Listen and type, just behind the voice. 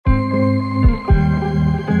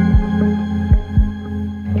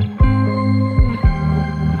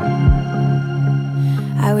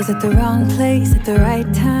was at the wrong place at the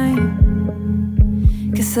right time,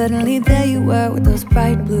 'cause suddenly there you were with those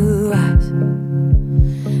bright blue eyes.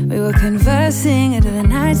 We were conversing under the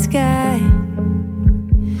night sky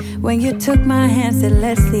when you took my hand, said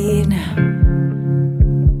let's leave now.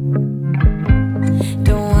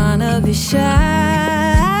 Don't wanna be shy,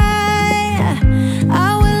 I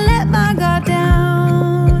will let my guard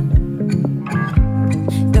down.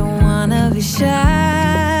 Don't wanna be shy,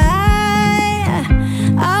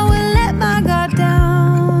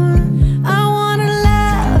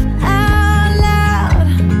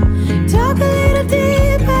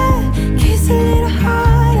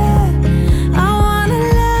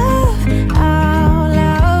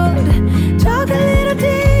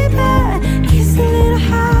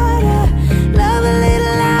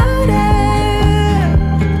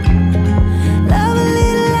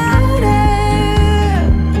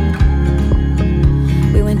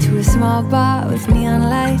 bar with neon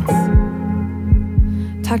lights,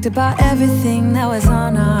 talked about everything that was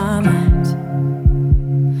on our minds.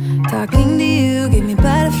 Talking to you gave me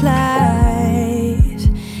butterflies.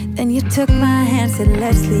 Then you took my hand, said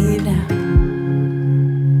let's leave now.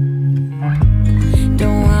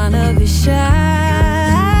 Don't wanna be shy,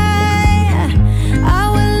 I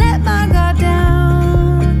will let my guard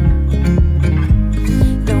down.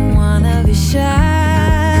 Don't wanna be shy,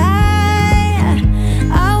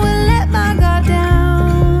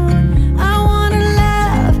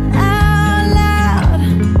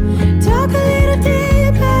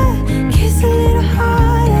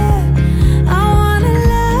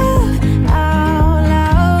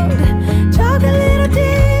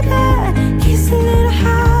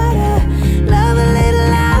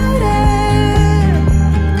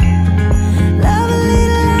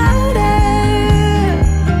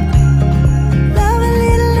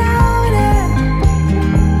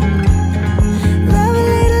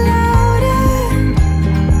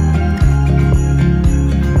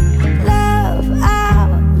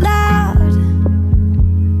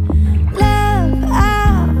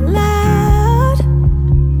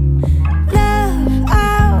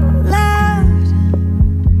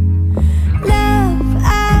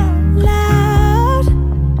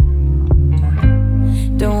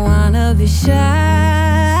 be shy,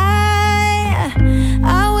 I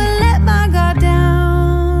will let my guard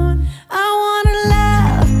down. I wanna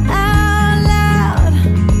laugh out loud,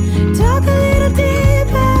 talk a little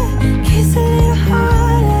deeper, kiss a little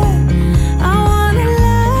harder. I wanna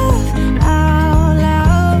laugh out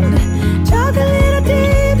loud, talk a little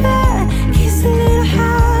deeper, kiss a little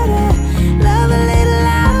harder, love a little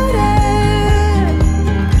louder,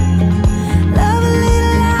 love a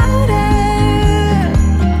little louder.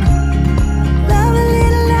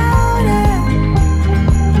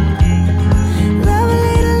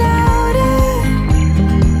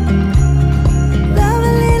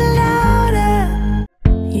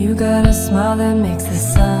 Got a smile that makes the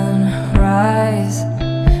sun rise.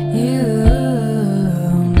 You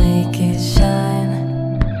make it shine,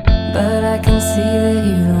 but I can see that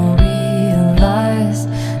you don't realize,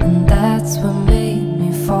 and that's what made me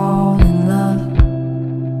fall in love.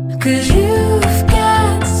 'Cause you've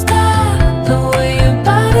got style, the way your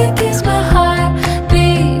body keeps my heart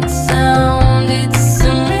beat sound. It's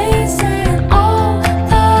amazing all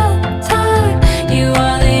the time. You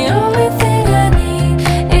are the only thing I need.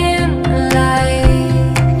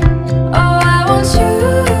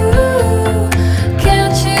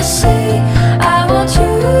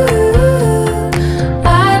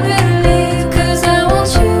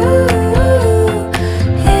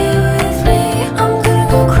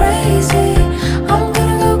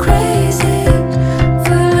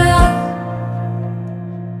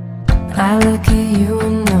 I look at you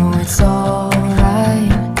and know it's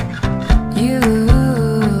alright. You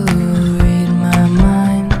read my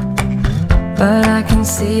mind, but I can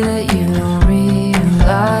see that you don't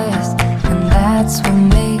realize, and that's what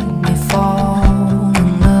made me fall in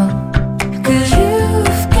love. 'Cause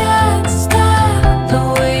you've got style, the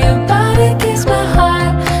way your body keeps my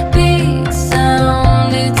heart beat sound.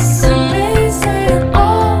 It's amazing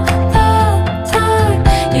all the time.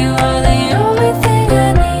 You are the only thing I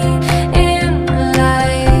need.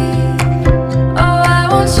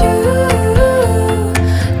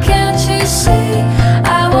 Can't you see I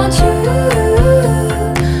want you?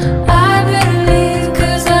 I've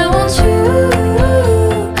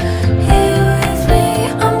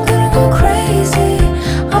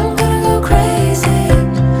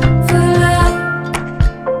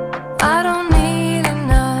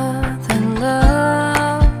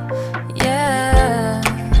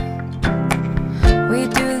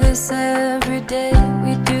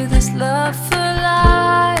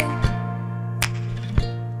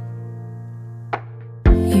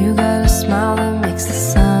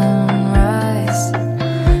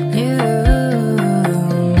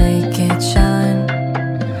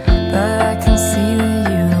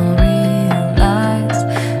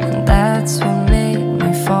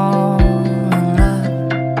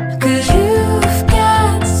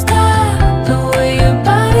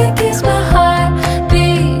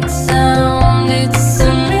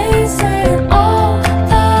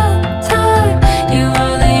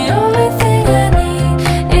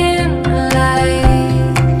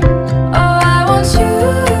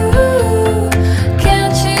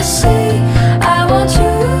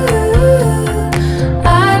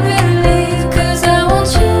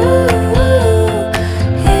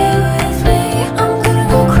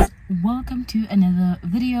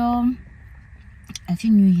video. If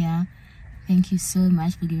you're new here, thank you so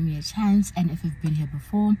much for giving me a chance, and if you've been here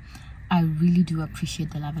before, I really do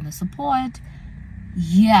appreciate the love and the support.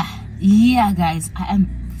 Yeah guys, I am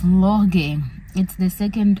vlogging. It's the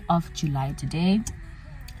 2nd of July today,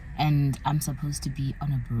 and I'm supposed to be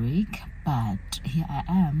on a break, but here I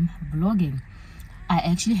am vlogging. I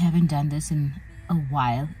actually haven't done this in a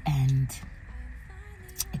while, and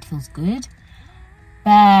it feels good.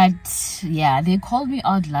 But yeah, they called me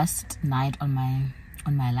out last night on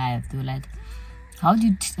my live. They were like, how do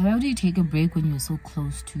you take a break when you're so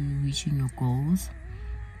close to reaching your goals?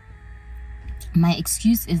 My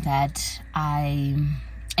excuse is that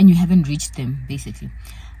and you haven't reached them, basically.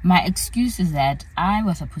 My excuse is that I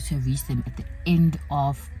was supposed to reach them at the end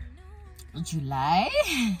of July.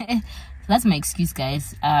 So that's my excuse,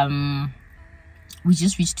 guys. We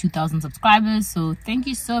just reached 2,000 subscribers, so thank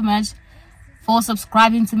you so much for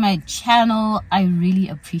subscribing to my channel. I really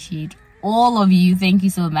appreciate all of you. Thank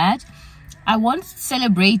you so much. I won't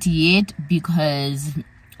celebrate yet because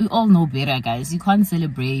we all know better, guys. You can't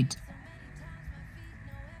celebrate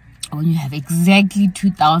when you have exactly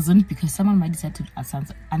 2,000 because someone might decide to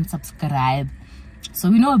unsubscribe.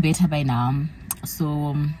 So we know better by now.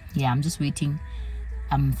 So yeah, I'm just waiting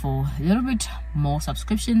for a little bit more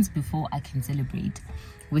subscriptions before I can celebrate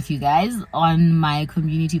with you guys on my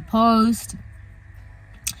community post.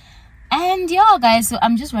 And yeah, guys, so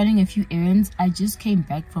I'm just running a few errands. I just came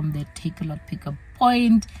back from the Take a Lot pickup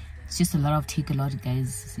point. It's just a lot of Take a Lot,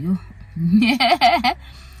 guys. Yeah.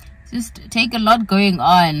 Just take a lot going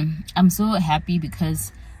on. I'm so happy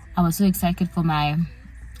because I was so excited for my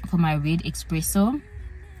red espresso.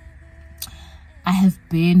 I have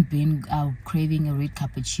been craving a red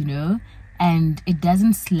cappuccino, and it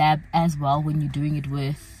doesn't slap as well when you're doing it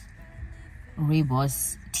with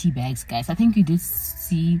Rooibos tea bags, guys. I think you did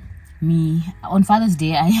see me on Father's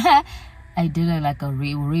Day. I did a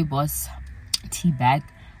Rooibos tea bag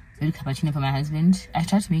red cappuccino for my husband. I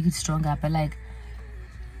tried to make it stronger, but like,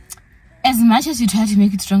 as much as you try to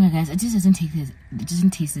make it stronger, guys, it just doesn't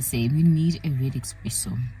taste the same. You need a red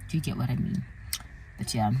espresso. Do you get what I mean?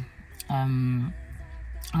 But yeah,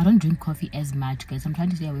 I don't drink coffee as much, guys. I'm trying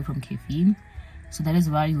to stay away from caffeine, so that is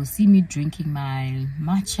why you will see me drinking my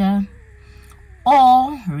matcha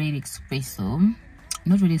or red espresso.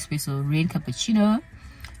 Not red espresso, red cappuccino.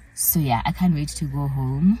 So yeah, I can't wait to go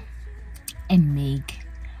home and make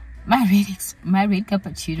my red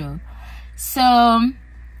cappuccino. So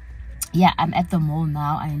yeah, I'm at the mall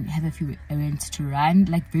now. I have a few errands to run,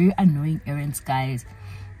 like very annoying errands, guys.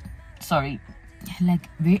 Sorry, like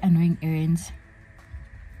very annoying errands.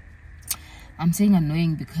 I'm saying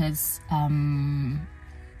annoying because I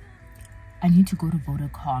need to go to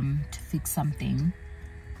Vodacom to fix something.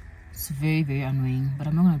 It's very, very annoying, but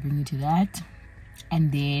I'm not gonna bring you to that.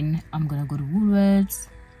 And then I'm gonna go to Woolworths.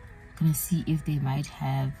 Gonna see if they might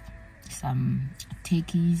have some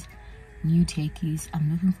techies, new techies. I'm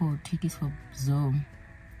looking for techies for Zoe,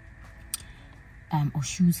 or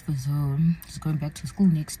shoes for Zoe. She's going back to school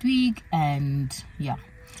next week, and yeah,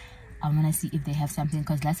 I want to see if they have something,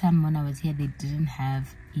 because last time when I was here they didn't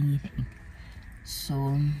have anything.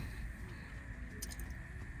 So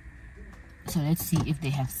let's see if they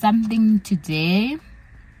have something today.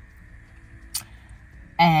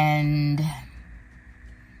 And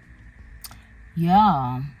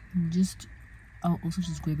yeah, I'll also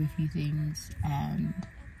just grab a few things. And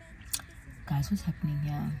guys, what's happening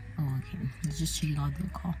here? Oh, okay, it's just checking out the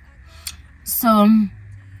car. So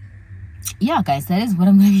yeah, guys, that is what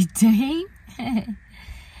I'm gonna be doing.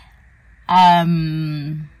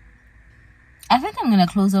 I think I'm gonna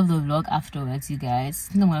close off the vlog afterwards, you guys.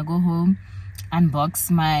 I think I'm gonna go home, unbox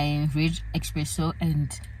my red espresso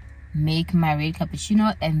and make my red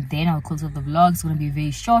cappuccino, and then I'll close off the vlog. It's gonna be a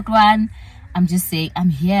very short one. I'm just saying I'm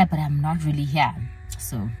here, but I'm not really here.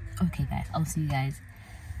 So okay, guys, I'll see you guys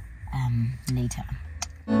later.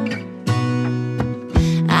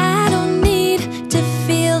 I don't need to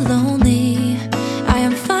feel lonely. I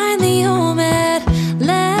am finally home at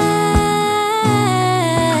last,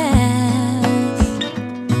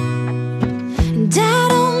 and I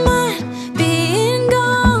don't mind being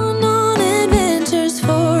gone on adventures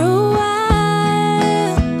for a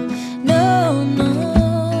while. No, no,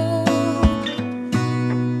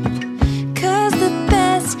 'cause the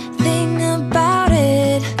best thing about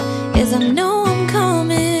it is I know I'm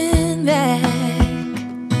coming back.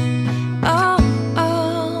 Oh, oh.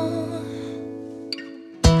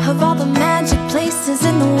 Of all the magic places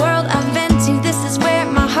in the world I've been to, this is where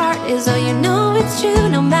my heart is. Oh, you know it's true.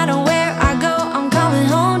 No matter where I go, I'm coming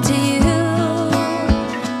home to you.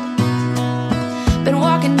 Been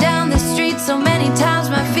walking down the street so many times,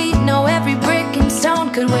 my feet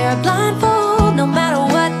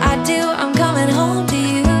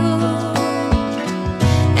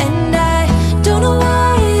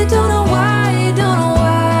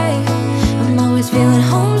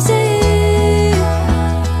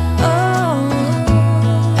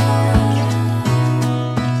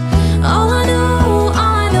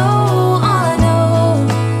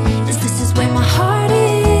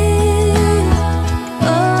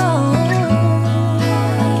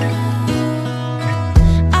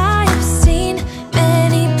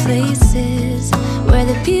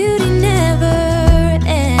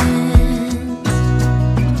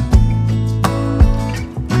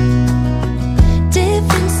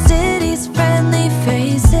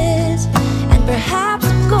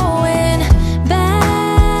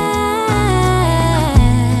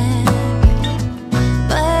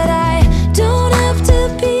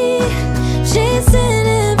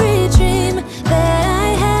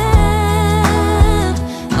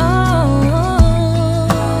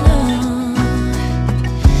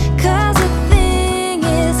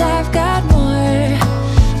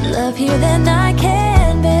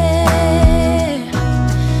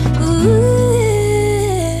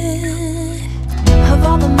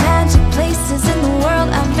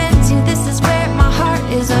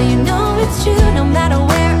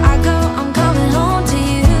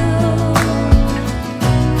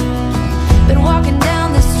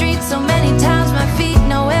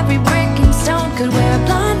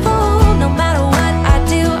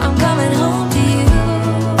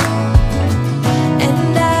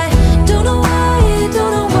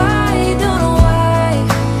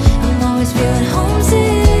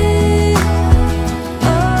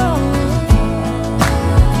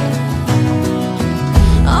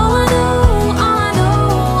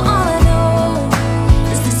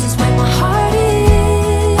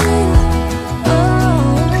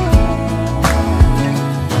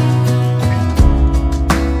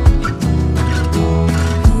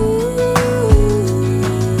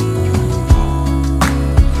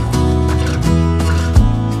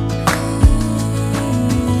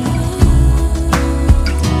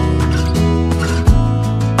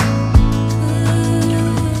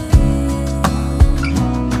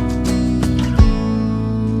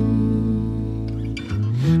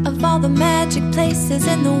places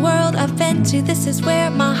in the world I've been to. This is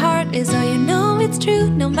where my heart is. Oh, you know it's true.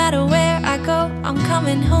 No matter where I go, I'm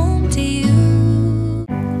coming home to you.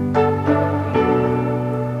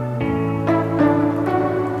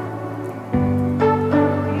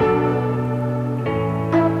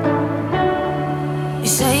 You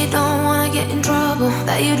say you don't wanna get in trouble,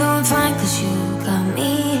 that you're doing fine cause you got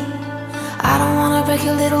me. I don't wanna break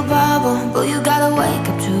your little bubble, but you gotta wake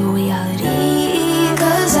up to reality.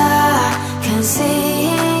 Cause I can see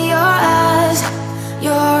in your eyes,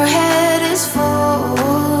 your head is full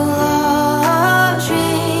of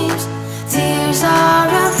dreams. Tears are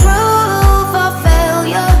a proof of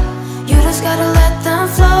failure. You just gotta let them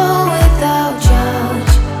flow without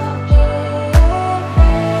judge.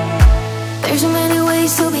 There's so many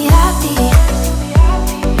ways to be happy.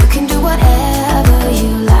 You can do whatever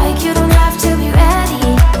you like. You don't have to be ready.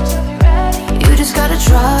 You just gotta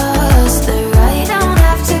trust the right. Don't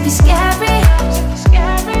have to be scary.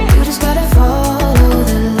 You just gotta follow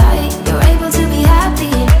the light. You're able to be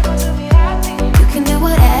happy. You can do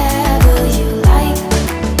whatever you like.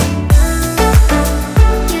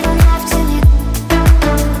 You don't have to be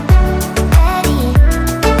ready.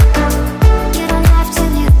 You don't have to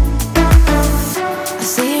be. I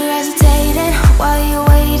see you hesitating while you're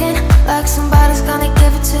waiting, like somebody's gonna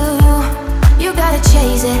give it to you. You gotta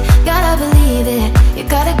chase it, gotta believe it. You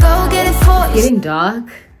gotta go get it for you. Getting dark,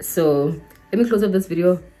 so let me close up this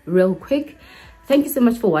video real quick. Thank you so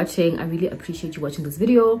much for watching. I really appreciate you watching this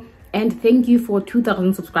video, and thank you for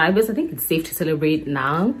 2,000 subscribers. I think it's safe to celebrate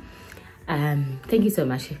now. Thank you so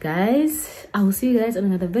much, guys. I will see you guys on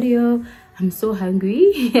another video. I'm so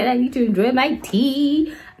hungry and I need to enjoy my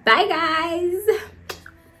tea. Bye, guys.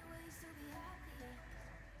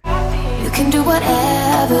 You can do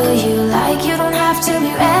whatever you like. You don't have to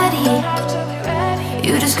be ready.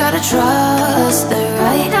 You just gotta trust the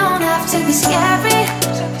right. Don't have to be scary.